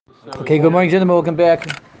Okay, good morning, gentlemen. Welcome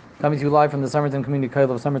back. Coming to you live from the Somerton Community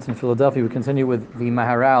College of Somerton, Philadelphia. We continue with the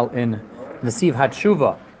Maharal in Nesiv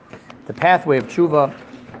Teshuva, the pathway of Teshuva,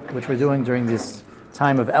 which we're doing during this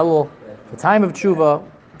time of Elul, the time of Teshuva,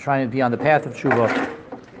 trying to be on the path of Teshuva.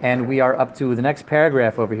 And we are up to the next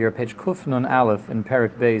paragraph over here, page Kuf Nun Aleph in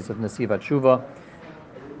Perek Beis of Nesiv Teshuva,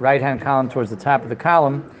 right-hand column towards the top of the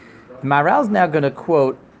column. The Maharal is now going to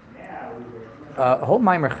quote a whole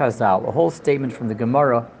Maimer Chazal, a whole statement from the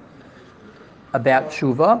Gemara about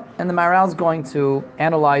Teshuva, and the Maharal is going to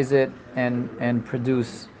analyze it and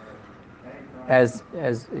produce, as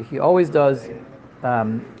he always does,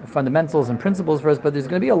 fundamentals and principles for us. But there's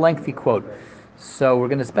going to be a lengthy quote, so we're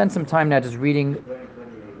going to spend some time now just reading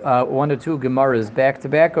one or two Gemaras back to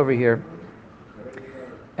back over here,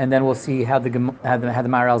 and then we'll see how the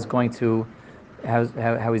Maharal is going to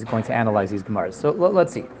how he's going to analyze these Gemaras. So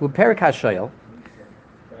let's see. Perek HaShoyel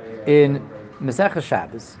in Masechah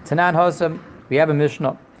Shabbos, Tanan Hosam. We have a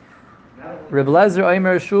Mishnah. Reb Lezer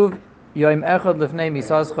Omer Shuv Yom Echad Lefnei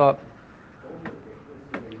Misascha.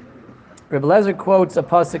 Reb Lezer quotes a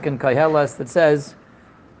pasuk in Koheles that says,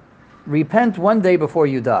 "Repent one day before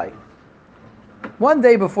you die." One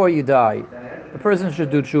day before you die, the person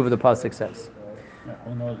should do tshuva. The pasuk says.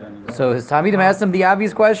 So his Talmidim asked him the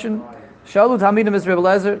obvious question. Shalu Talmidim is Reb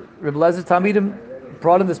Lezer. Reb Lezer Talmidim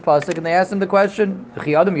brought him this pasuk, and they asked him the question: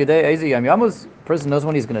 "V'chi Adam Yodei Eizi Yom Yamus?" The person knows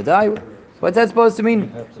when he's going to die. What's that supposed to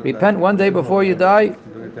mean? Repent one day before you die.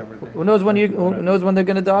 Who knows when they're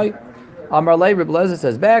going to die? Amar Lei, Reb Lezer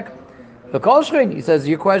says back. He says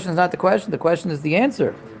your question is not the question. The question is the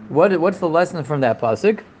answer. What's the lesson from that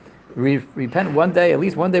pasuk? Repent one day, at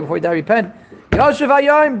least one day before you die. Repent. Yoshev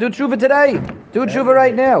Hayom, do tshuva today. Do tshuva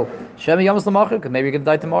right now. Shemi Yamas Lamachar, because maybe you're going to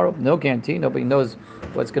die tomorrow. No guarantee. Nobody knows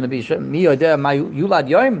what's going to be. Mi Yodeh Ma Yulad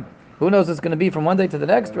Yom. Who knows what's going to be from one day to the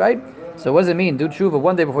next, right? So what does it mean? Do tshuva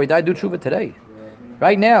one day before you die. Do tshuva today,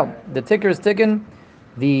 right now. The ticker is ticking.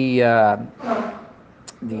 The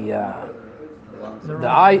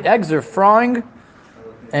eggs are frying,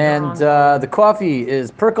 and the coffee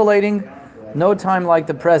is percolating. No time like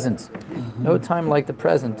the present. No time like the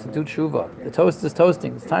present to do tshuva. The toast is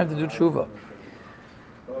toasting. It's time to do tshuva.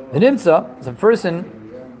 The nimtza is a person,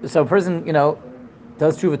 does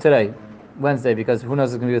tshuva today, Wednesday, because who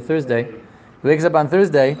knows it's going to be a Thursday. He wakes up on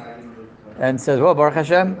Thursday and says, well, Baruch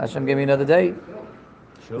Hashem gave me another day.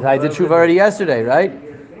 I did tshuva already yesterday,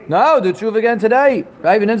 right? No, do tshuva again today,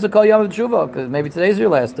 right? Nimtza call yom tshuva, because maybe today's your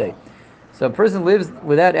last day. So a person lives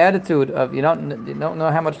with that attitude of you don't know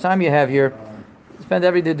how much time you have here. Spend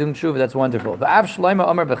every day doing tshuva. That's wonderful. V'av Shlomo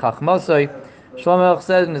Omer b'chachmosoi. Shlomo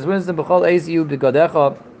says in his wisdom, b'chol eisiu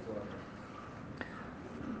b'godecha.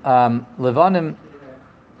 Levanim,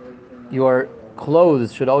 your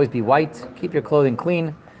clothes should always be white. Keep your clothing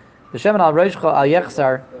clean. V'shemen al roshcha al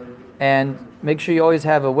yechsar, and make sure you always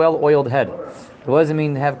have a well-oiled head. What does it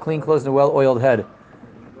mean to have clean clothes and a well-oiled head?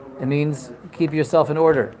 It means keep yourself in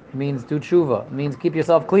order. It means do tshuva. It means keep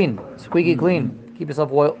yourself clean, squeaky clean. Keep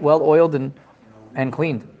yourself well-oiled and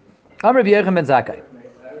cleaned. Rabbi Yechim ben Zakkai.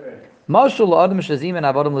 Mashul Adam Shazim and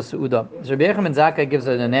Avodim l'Seuda. Rabbi Yechim ben Zakkai gives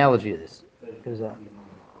an analogy of this. Gives a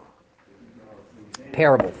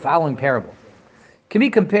parable, following parable. Can be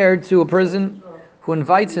compared to a person who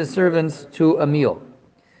invites his servants to a meal.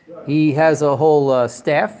 He has a whole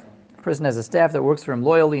staff. The person has a staff that works for him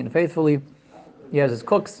loyally and faithfully. He has his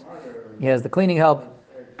cooks. He has the cleaning help.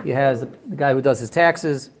 He has the guy who does his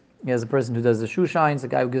taxes. He has the person who does the shoe shines, the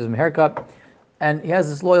guy who gives him a haircut. And he has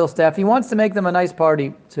this loyal staff. He wants to make them a nice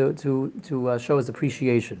party to show his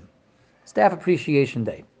appreciation. Staff Appreciation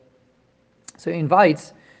Day. So he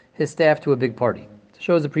invites his staff to a big party to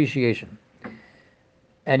show his appreciation.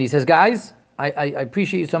 And he says, guys, I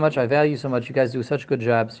appreciate you so much. I value you so much. You guys do such good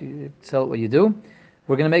jobs. You excel at what you do.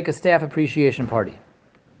 We're going to make a staff appreciation party.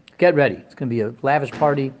 Get ready. It's going to be a lavish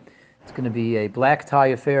party. It's going to be a black tie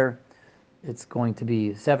affair. It's going to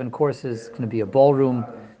be 7 courses. It's going to be a ballroom,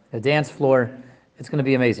 a dance floor. It's going to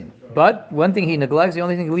be amazing. But one thing he neglects, the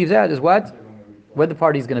only thing he leaves out is what? Where the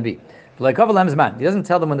party is going to be. He doesn't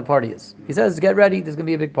tell them when the party is. He says, get ready, there's going to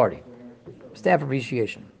be a big party. Staff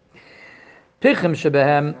appreciation.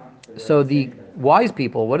 So the wise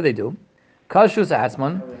people, what do? Kashus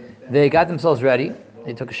atzman, they got themselves ready.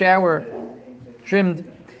 They took a shower, trimmed,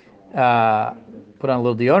 put on a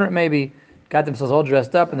little deodorant maybe, got themselves all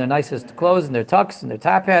dressed up in their nicest clothes and their tux and their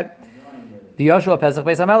top hat. The Yoshua Pesach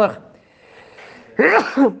Beis HaMelech.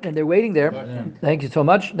 And they're waiting there. Thank you so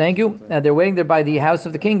much. Thank you. And they're waiting there by the house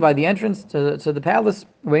of the king, by the entrance to the palace,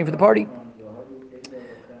 waiting for the party.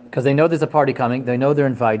 Because they know there's a party coming. They know they're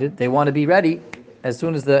invited. They want to be as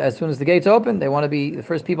soon as the gates open. They want to be the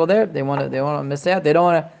first people there. They want to miss out. They don't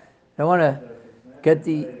want to don't want to get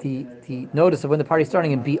the notice of when the party's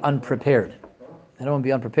starting and be unprepared. I don't want to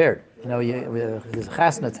be unprepared. There's a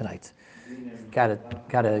chasna tonight.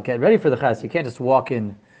 Gotta get ready for the chas. You can't just walk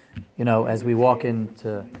in, as we walk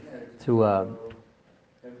into the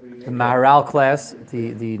Maharal class,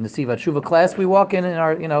 the Nesiv Teshuva class. We walk in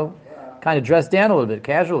our, kind of dressed down a little bit,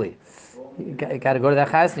 casually. You got to go to that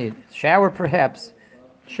chasna, shower perhaps,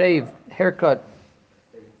 shave, haircut,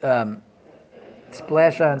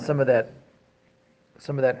 splash on some of that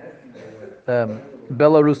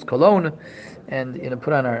Belarus cologne, and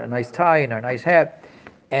put on a nice tie and our nice hat,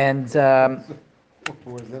 and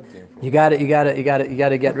you got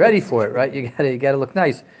to get ready for it, right? You got to look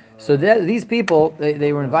nice. So these people,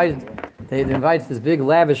 they were invited. They're invited to this big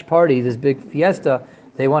lavish party, this big fiesta.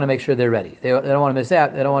 They want to make sure they're ready. They don't want to miss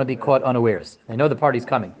out. They don't want to be caught unawares. They know the party's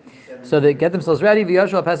coming, so they get themselves ready.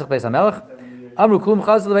 V'yashua Pesach Beis HaMelech. Amru klum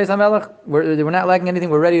chaz Beis HaMelech. We're not lacking anything.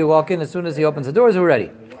 We're ready to walk in as soon as he opens the doors. We're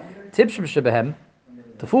ready. Tipshim shebehem,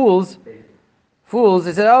 the fools.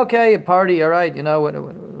 They said, okay, a party, all right.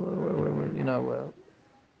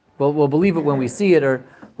 We'll believe it when we see it, or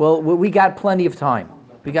we got plenty of time.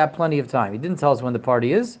 We got plenty of time. He didn't tell us when the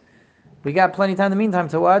party is. We got plenty of time in the meantime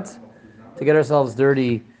to what? To get ourselves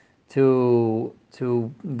dirty, to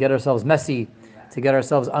get ourselves messy, to get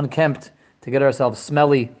ourselves unkempt, to get ourselves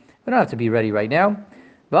smelly. We don't have to be ready right now.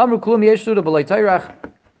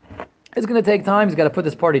 It's going to take time. He's got to put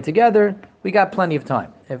this party together. We got plenty of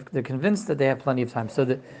time. If they're convinced that they have plenty of time. So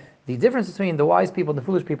the difference between the wise people and the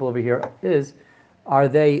foolish people over here is, are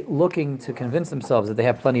they looking to convince themselves that they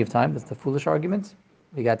have plenty of time? That's the foolish argument.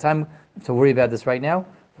 We got time to worry about this right now.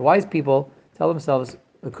 The wise people tell themselves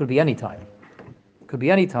it could be any time. It could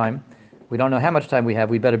be any time. We don't know how much time we have.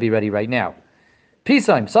 We better be ready right now.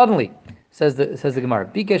 Peacetime. Suddenly, says the Gemara.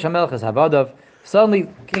 Bikesh hamelech es havadav. Suddenly,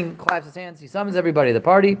 the king claps his hands. He summons everybody to the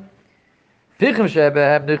party. This is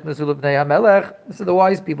the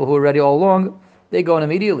wise people who are ready all along. They go in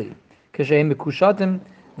immediately.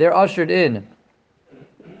 They're ushered in,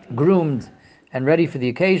 groomed, and ready for the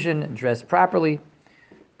occasion, dressed properly.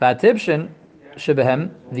 The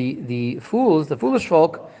fools, the foolish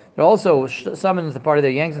folk, they're also summoned to the party.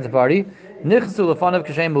 They're yanked into the party.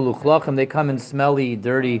 They come in smelly,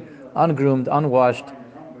 dirty, ungroomed, unwashed,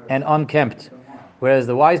 and unkempt. Whereas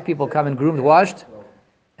the wise people come in groomed, washed,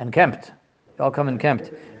 and kempt. They all come in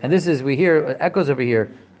kempt. And this is, we hear echoes over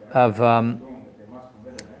here of,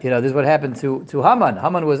 this is what happened to Haman.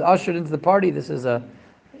 Haman was ushered into the party. This is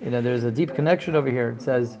there's a deep connection over here. It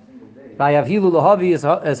says, as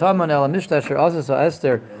Haman el Mishtasher also saw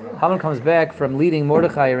Esther. Haman comes back from leading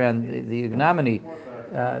Mordechai around the ignominy,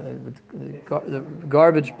 the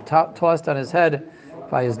garbage tossed on his head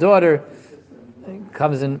by his daughter.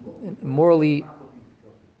 Comes in morally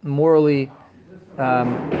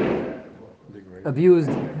abused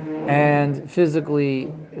and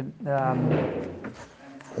physically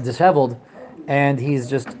disheveled, and he's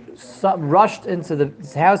just rushed into the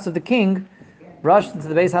house of the king, rushed into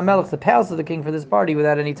the Beis HaMelech, the palace of the king, for this party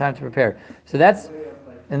without any time to prepare. So that's,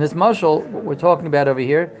 in this mashal, what we're talking about over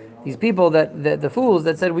here. These people that the fools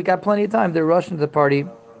that said we got plenty of time, they're rushed into the party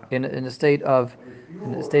in a state of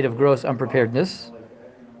gross unpreparedness.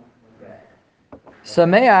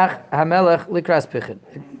 Sameach hamelech likras pichin.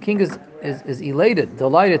 The king is elated,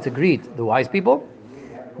 delighted to greet the wise people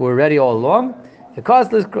who are ready all along. The cause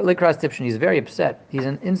likras tipshin. He's very upset. He's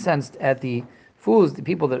incensed at the fools, the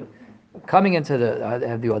people that are coming into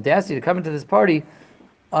have the audacity to come into this party,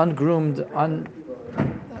 ungroomed,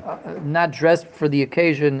 not dressed for the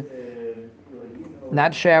occasion,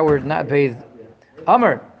 not showered, not bathed.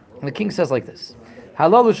 Amr, and the king says like this: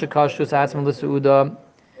 Halalu shekashu sa'atzim l'suuda.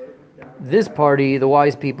 This party, the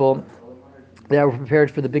wise people, that were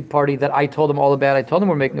prepared for the big party that I told them all about. I told them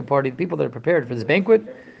we're making a party. The people that are prepared for this banquet,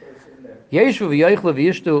 Yeshu v'yaychlu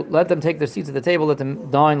v'yishtu, let them take their seats at the table, let them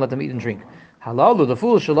dine, let them eat and drink. Halalu, the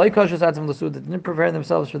fools, shalai kashu sa'atzim l'suuda, didn't prepare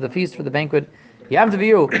themselves for the feast, for the banquet. Yam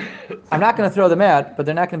you. I'm not going to throw them out, but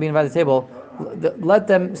they're not going to be invited to the table. Let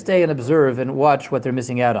them stay and observe and watch what they're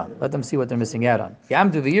missing out on. Let them see what they're missing out on.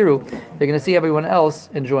 Yam v'yiru, they're going to see everyone else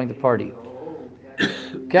enjoying the party.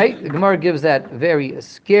 Okay, the Gemara gives that very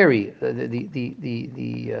scary.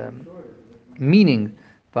 The meaning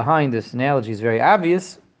behind this analogy is very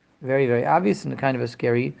obvious, very, very obvious, and kind of a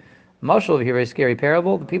scary mashal over here, very scary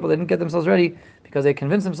parable. The people that didn't get themselves ready because they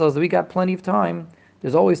convinced themselves that we got plenty of time.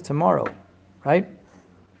 There's always tomorrow, right?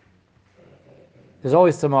 There's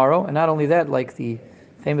always tomorrow, and not only that, like the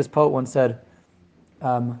famous poet once said,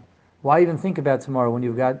 why even think about tomorrow when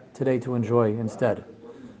you've got today to enjoy instead,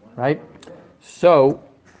 right? So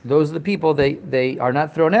those are the people, they are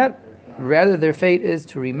not thrown out, Rather, their fate is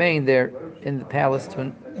to remain there in the palace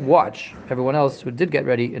to watch everyone else who did get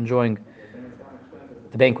ready enjoying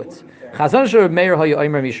the banquets. Reb Meir,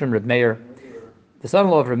 the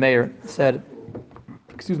son-in-law of Reb Meir, said,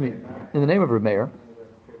 excuse me, in the name of Reb Meir,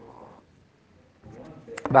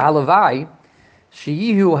 Ba'alavai,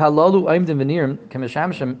 Sheyihu halalu aimdim v'nirim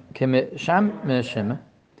k'mishamshim.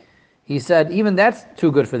 He said, even that's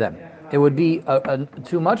too good for them. It would be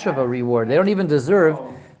too much of a reward. They don't even deserve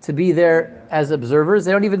to be there as observers.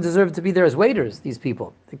 They don't even deserve to be there as waiters, these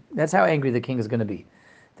people. That's how angry the king is going to be.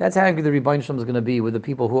 That's how angry the Rebbeinu Shalom is going to be with the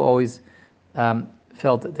people who always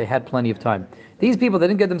felt that they had plenty of time. These people, they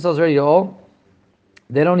didn't get themselves ready at all.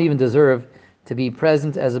 They don't even deserve to be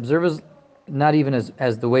present as observers, not even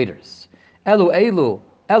as the waiters. Ella, ve'elu,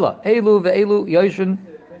 yoshin.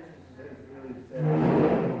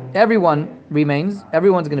 Everyone remains.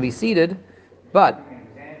 Everyone's going to be seated, but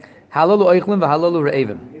halalu oichlin v'halalu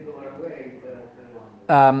re'evim.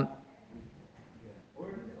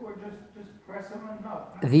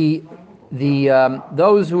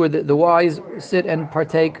 Those who are the wise sit and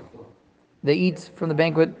partake. They eat from the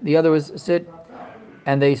banquet. The others sit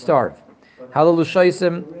and they starve. Halalu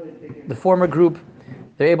shaisim, the former group,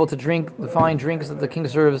 they're able to drink the fine drinks that the king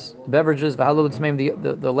serves, beverages. V'halalu tzmeim,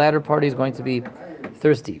 the latter party is going to be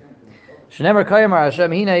thirsty. Shneimar kayamar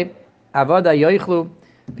Hashem hine avada yoichlu.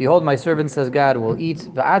 Behold, my servant, says God, will eat.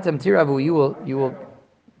 Va'atem tiravu, you will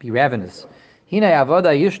be ravenous. Hine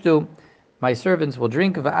avada yishtu, my servants will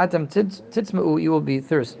drink. Va'atem titzma'u,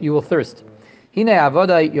 you will thirst. Hine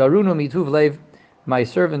avada yarunu mituv lev, my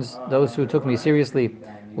servants, those who took me seriously,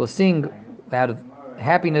 will sing out of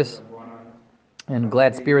happiness and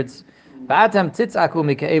glad spirits. Va'atem titzaku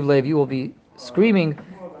mika'ev lev, you will be screaming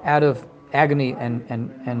out of agony and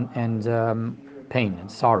pain and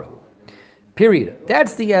sorrow. Period.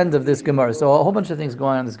 That's the end of this Gemara. So a whole bunch of things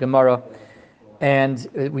going on in this Gemara, and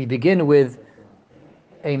we begin with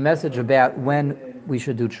a message about when we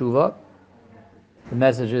should do tshuva. The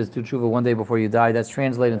message is do tshuva one day before you die. That's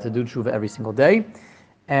translated into do tshuva every single day.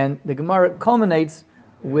 And the Gemara culminates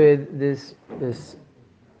with this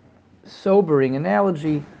sobering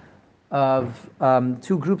analogy of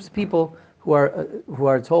two groups of people who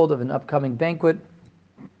are told of an upcoming banquet.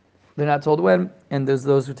 They're not told when, and there's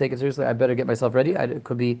those who take it seriously. I better get myself ready. It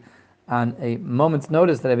could be on a moment's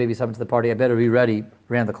notice that I may be summoned to the party. I better be ready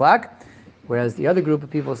around the clock. Whereas the other group of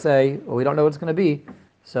people say, well, we don't know what it's going to be,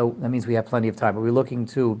 so that means we have plenty of time. Are we looking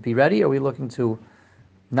to be ready, or are we looking to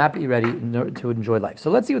not be ready to enjoy life? So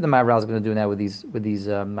let's see what the Maharal is going to do now with these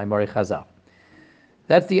Maimorei Chazal.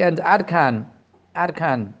 That's the end. Adkan,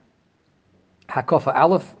 Hakofa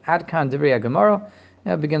Aleph, Adkan Divrei Gemara.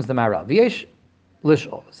 Now begins the Maharal. V'yesh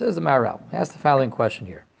Lishol, says the Maharal. Ask the following question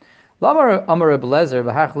here. Lamar Amar Belezer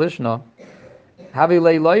v'hach lishna havi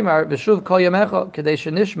lei loymar v'shuv kol yamecha kedei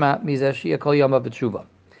shenishma mizeh shia kol yama v'tshuva.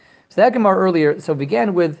 So that Gemara earlier, so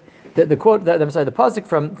began with the quote. The pasuk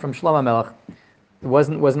from Shlomo Melech. It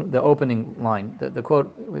wasn't the opening line. The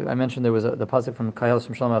quote I mentioned, there was the pasuk from Kayeles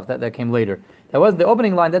from Shlomo Melech that came later. That wasn't the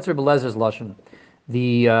opening line. That's Rebbe Lezer's lashon.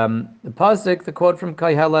 The pasuk, the quote from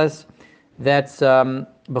Kayeles, that's b'chol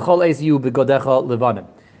eziu b'godecha levanim.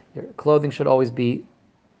 Your clothing should always be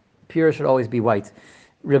pure, should always be white.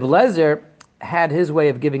 Rebbe Lezer had his way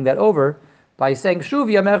of giving that over by saying, Shuv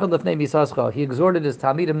yamecha lefnei misascha. He exhorted his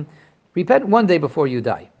Talmidim, repent one day before you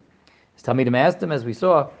die. His Talmidim asked him, as we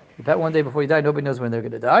saw, repent one day before you die. Nobody knows when they're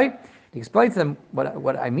going to die. He explained to them,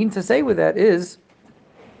 what I mean to say with that is,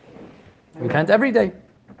 repent every day.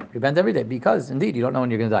 Repent every day, because indeed you don't know when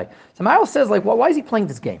you're going to die. So Maharal says, why is he playing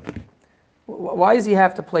this game? Why does he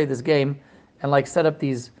have to play this game and set up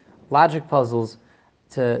these logic puzzles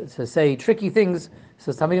to say tricky things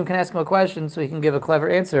so Talmidim can ask him a question so he can give a clever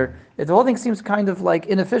answer? The whole thing seems kind of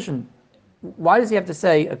inefficient. Why does he have to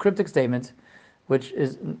say a cryptic statement which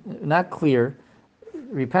is not clear,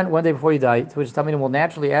 repent one day before you die, to which Talmidim will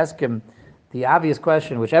naturally ask him the obvious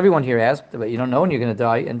question, which everyone here asked, but you don't know when you're going to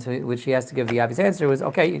die, and to which he has to give the obvious answer was,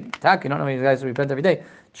 okay, tak, you don't know when you guys repent every day.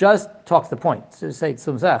 Just talk to the point. So say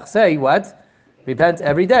tzumzach. Say what? Repent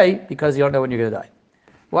every day because you don't know when you're going to die.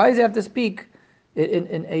 Why does he have to speak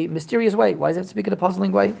in a mysterious way? Why does he have to speak in a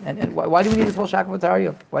puzzling way? And why do we need this whole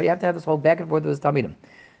shakavataria? Why do you have to have this whole back and forth with his Talmidim?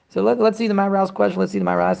 So let's see the Maharal's question. Let's see the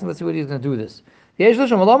Maharal and let's see what he's going to do with this. Why did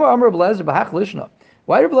Rebbe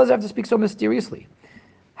Lezer have to speak so mysteriously?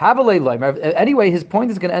 Anyway, his point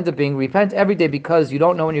is going to end up being, repent every day because you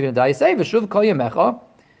don't know when you're going to die. Say, v'shuv kol yamecha,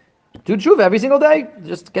 do tshuva every single day.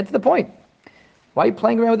 Just get to the point. Why are you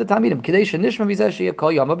playing around with the Talmidim? Kedei shenishma mizeh sheyeh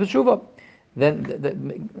kol yama b'tshuva. Then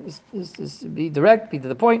be direct, be to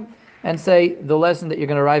the point, and say the lesson that you're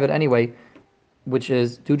going to arrive at anyway which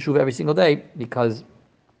is do tshuva every single day, because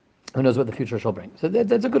who knows what the future shall bring. So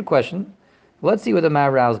that's a good question. Let's see what the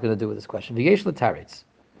Maharal is going to do with this question. V'yesh l'taretz.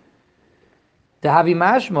 Dehavi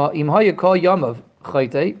mashma im haya kol yomav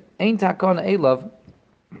chaytei ein takon elav.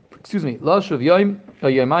 Excuse me. Lo shuv yoim o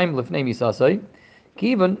yomayim lefnei misasai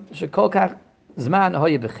kivan shekol kach zman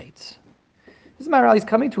haya b'chaytz. This Maharal is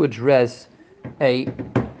coming to address a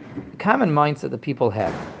common mindset that people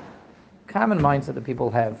have.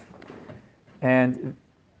 And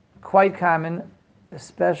quite common,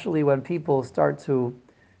 especially when people start to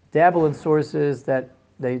dabble in sources that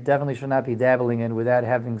they definitely should not be dabbling in without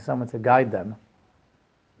having someone to guide them.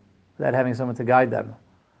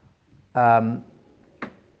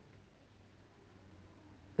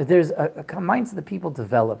 There's a mindset that people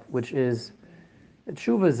develop, which is that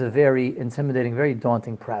Teshuva is a very intimidating, very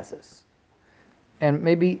daunting process. And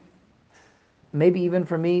maybe even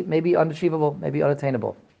for me, maybe unachievable, maybe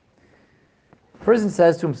unattainable. A person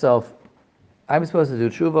says to himself, I'm supposed to do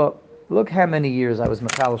Teshuva. Look how many years I was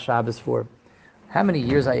Maharal Shabbos for. How many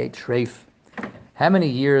years I ate treif. How many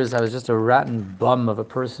years I was just a rotten bum of a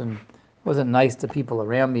person. Wasn't nice to people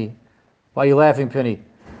around me. Why are you laughing, Penny?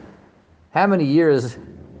 How many years?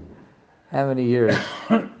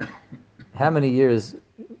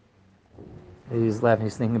 He's laughing,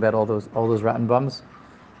 he's thinking about all those rotten bums.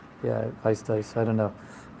 Yeah, ice, I don't know.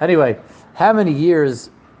 Anyway, how many years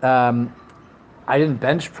I didn't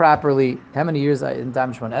bench properly? How many years I didn't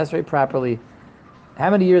daven Shemona Esrei properly? How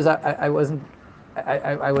many years I was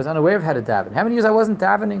unaware of how to daven? How many years I wasn't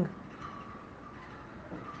davening?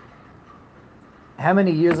 How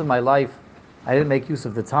many years of my life I didn't make use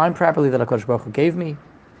of the time properly that HaKadosh Baruch Hu gave me?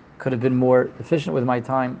 Could have been more efficient with my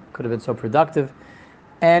time. Could have been so productive.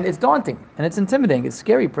 And it's daunting and it's intimidating. It's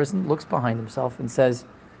scary. A person looks behind himself and says,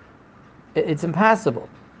 "It's impossible.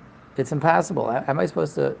 It's impossible. How am I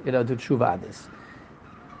supposed to, do tshuva on this?"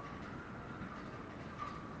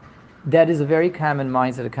 That is a very common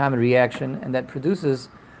mindset, a common reaction, and that produces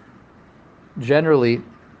generally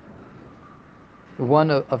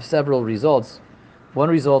one of several results. One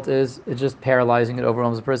result is it's just paralyzing, it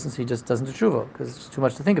overwhelms the person, so he just doesn't do tshuva because it's just too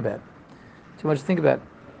much to think about.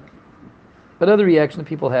 But another reaction that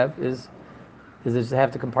people have is they just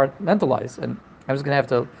have to compartmentalize, and I'm just going to have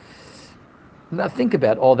to not think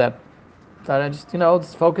about all that. So I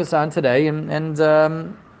just focus on today, and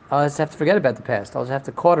I'll just have to forget about the past. I'll just have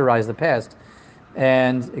to cauterize the past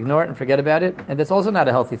and ignore it and forget about it. And that's also not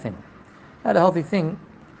a healthy thing. Not a healthy thing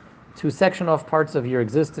to section off parts of your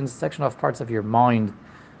existence, section off parts of your mind,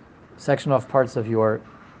 section off parts of your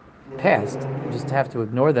past. You just have to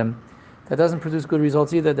ignore them. That doesn't produce good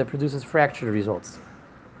results either. That produces fractured results.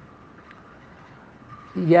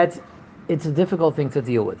 Yet, it's a difficult thing to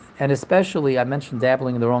deal with. And especially, I mentioned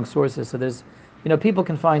dabbling in the wrong sources. So there's, people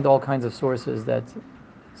can find all kinds of sources that...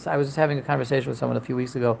 So I was just having a conversation with someone a few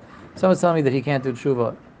weeks ago. Someone was telling me that he can't do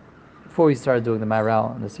tshuva before we started doing the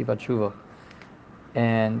Maharal and the Sifat Tshuva.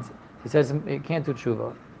 And he says, he can't do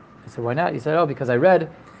tshuva. I said, why not? He said, because I read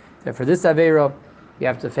that for this Aveira, you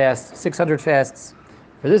have to fast 600 fasts.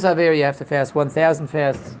 For this Aveira, you have to fast 1,000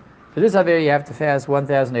 fasts. For this Aveira, you have to fast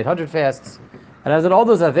 1,800 fasts. And I said, all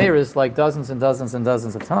those Aveiras, like dozens and dozens and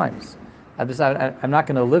dozens of times. I'm not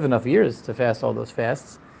going to live enough years to fast all those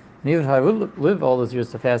fasts. And even if I would live all those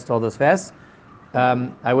years to fast all those fasts,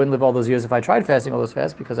 I wouldn't live all those years if I tried fasting all those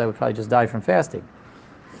fasts, because I would probably just die from fasting.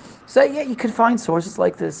 So yeah, you could find sources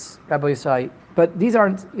like this, Rabbi Yisai, but these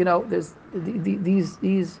aren't, there's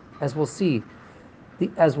these as we'll see,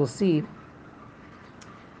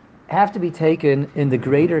 have to be taken in the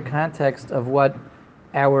greater context of what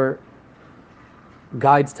our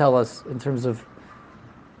guides tell us in terms of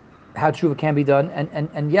how tshuva can be done.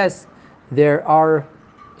 And yes, there are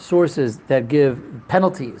sources that give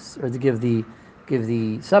penalties, or to give the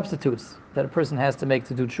substitutes that a person has to make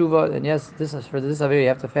to do tshuva. And yes, this is for this Aveira, you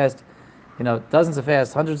have to fast, dozens of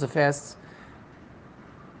fasts, hundreds of fasts.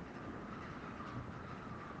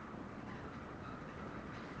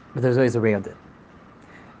 But there's ways around it.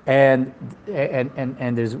 And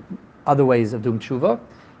there's other ways of doing tshuva.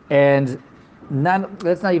 And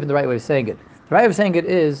that's not even the right way of saying it. The right way of saying it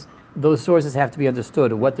is those sources have to be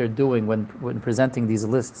understood, what they're doing when presenting these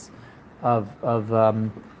lists of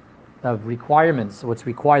requirements, what's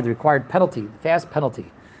required, the required penalty, fast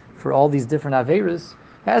penalty for all these different Aveiras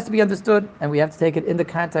has to be understood, and we have to take it in the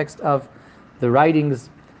context of the writings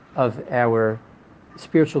of our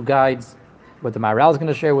spiritual guides, what the Maharal is going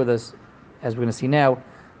to share with us, as we're going to see now,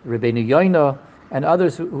 Rabbeinu Yoina, and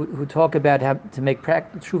others who talk about how to make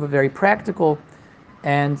tshuva very practical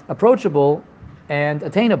and approachable and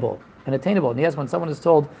attainable. and attainable. And yes, when someone is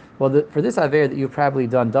told, well, for this aver that you've probably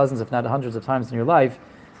done dozens, if not hundreds of times in your life,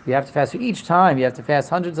 you have to fast. So each time you have to fast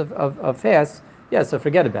hundreds of fasts. Yeah, so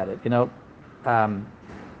forget about it.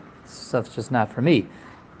 Stuff's just not for me.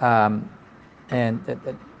 And that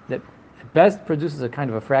at best produces a kind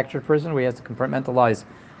of a fractured person where he has to compartmentalize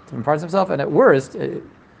different parts of himself, and at worst, it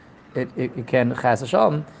can chas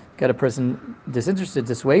v'shalom get a person disinterested,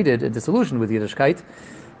 dissuaded, and disillusioned with Yiddishkeit,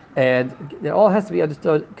 and it all has to be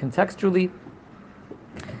understood contextually.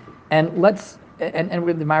 And the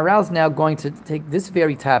Maharal is now going to take this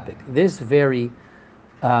very topic, this very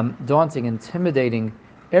daunting, intimidating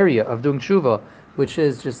area of doing tshuva, which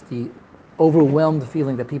is just the overwhelmed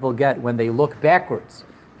feeling that people get when they look backwards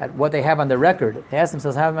at what they have on their record. They ask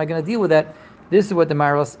themselves, how am I going to deal with that? This is what the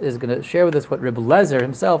Maharal is going to share with us, what Rebbe Lezer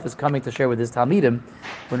himself is coming to share with his Talmidim,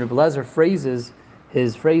 when Rebbe Lezer phrases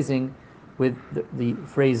his phrasing with the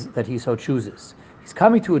phrase that he so chooses. He's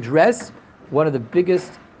coming to address one of the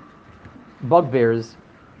biggest bugbears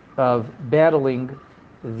of battling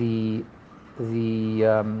the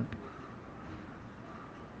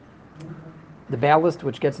ballast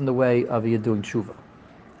which gets in the way of you doing tshuva,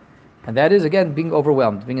 and that is again being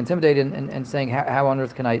overwhelmed, being intimidated, and saying how on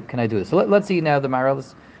earth can I do this? So let's see now the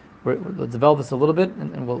Maharal. We'll develop this a little bit,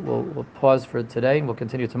 and we'll pause for today, and we'll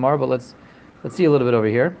continue tomorrow. But let's see a little bit over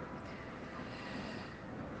here.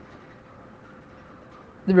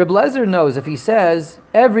 The Rebbe Lezer knows if he says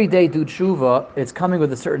every day do tshuva, it's coming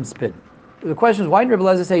with a certain spin. The question is, why didn't Rebbe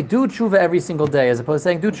Lezer say do tshuva every single day, as opposed to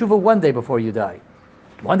saying do tshuva one day before you die?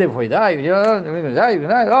 One day before you die, you're going to die.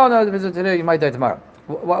 Oh no, today you might die tomorrow.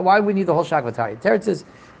 Why we need the whole shakvatari? Teretz says,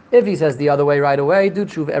 if he says the other way right away, do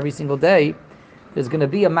tshuva every single day, there's going to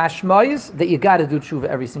be a mashmayis that you got to do tshuva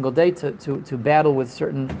every single day to battle with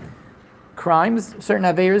certain crimes, certain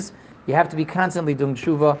averas. You have to be constantly doing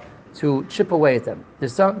tshuva to chip away at them.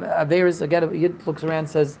 There's some averas, again, a Yid looks around,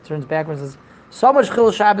 turns backwards, says, so much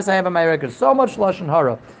chil Shabbos I have on my record, so much lashon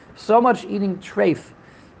hara, so much eating treif.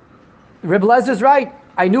 Rebbe Lezer's right.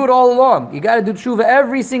 I knew it all along. You got to do tshuva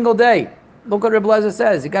every single day. Look what Rebbe Lezer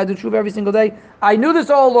says. You got to do tshuva every single day. I knew this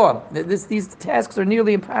all along. These tasks are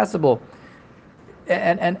nearly impossible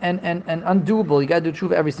and undoable. You got to do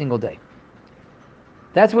tshuva every single day.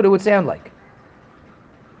 That's what it would sound like.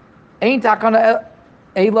 Ain't takana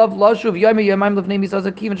elav lashuv yomi yomayim lefnei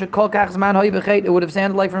misazah kivin shekol kach zman hayi b'chet. It would have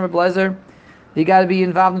sounded like from Rebbe Lezer, you got to be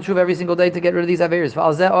involved in tshuva every single day to get rid of these averis.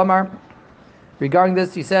 V'alzeh Omar. Regarding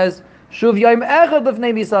this, he says, Shuv Yom Echad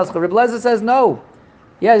Lefnei Misascha. Rebbe Lezer says no.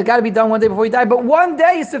 Yeah, it's got to be done one day before you die, but one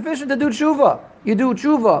day is sufficient to do tshuva. You do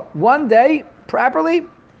tshuva one day properly,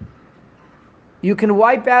 you can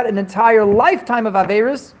wipe out an entire lifetime of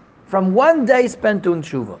averis from one day spent doing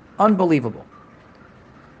tshuva. Unbelievable.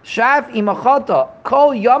 Shaf imachata kol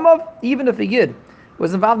yamav. Even if a yid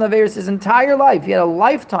was involved in averis his entire life, he had a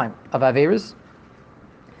lifetime of averis.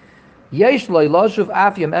 Yesh lo ylashuv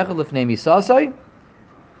af yom echad lefnei misasai.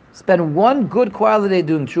 Spend one good quality day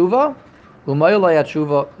doing tshuva, the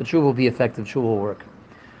tshuva will be effective, tshuva will work.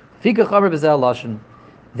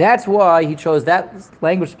 That's why he chose that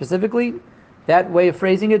language specifically, that way of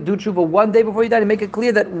phrasing it, do tshuva one day before you die, to make it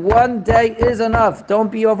clear that one day is enough.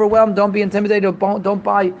 Don't be overwhelmed, don't be intimidated, don't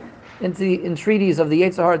buy into the entreaties of the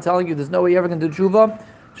Yetzer Hara telling you there's no way you're ever going to do tshuva.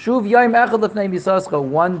 Shuv yom echad lefnei misascha.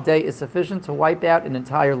 One day is sufficient to wipe out an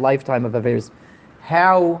entire lifetime of averis.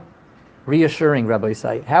 How reassuring, Rabbi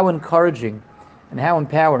Isai, how encouraging and how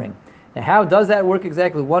empowering. Now, how does that work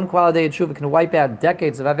exactly? One quality of tshuva can wipe out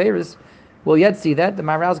decades of averis. We'll yet see that. The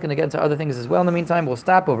Maharal is going to get into other things as well. In the meantime, we'll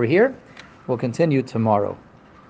stop over here. We'll continue tomorrow.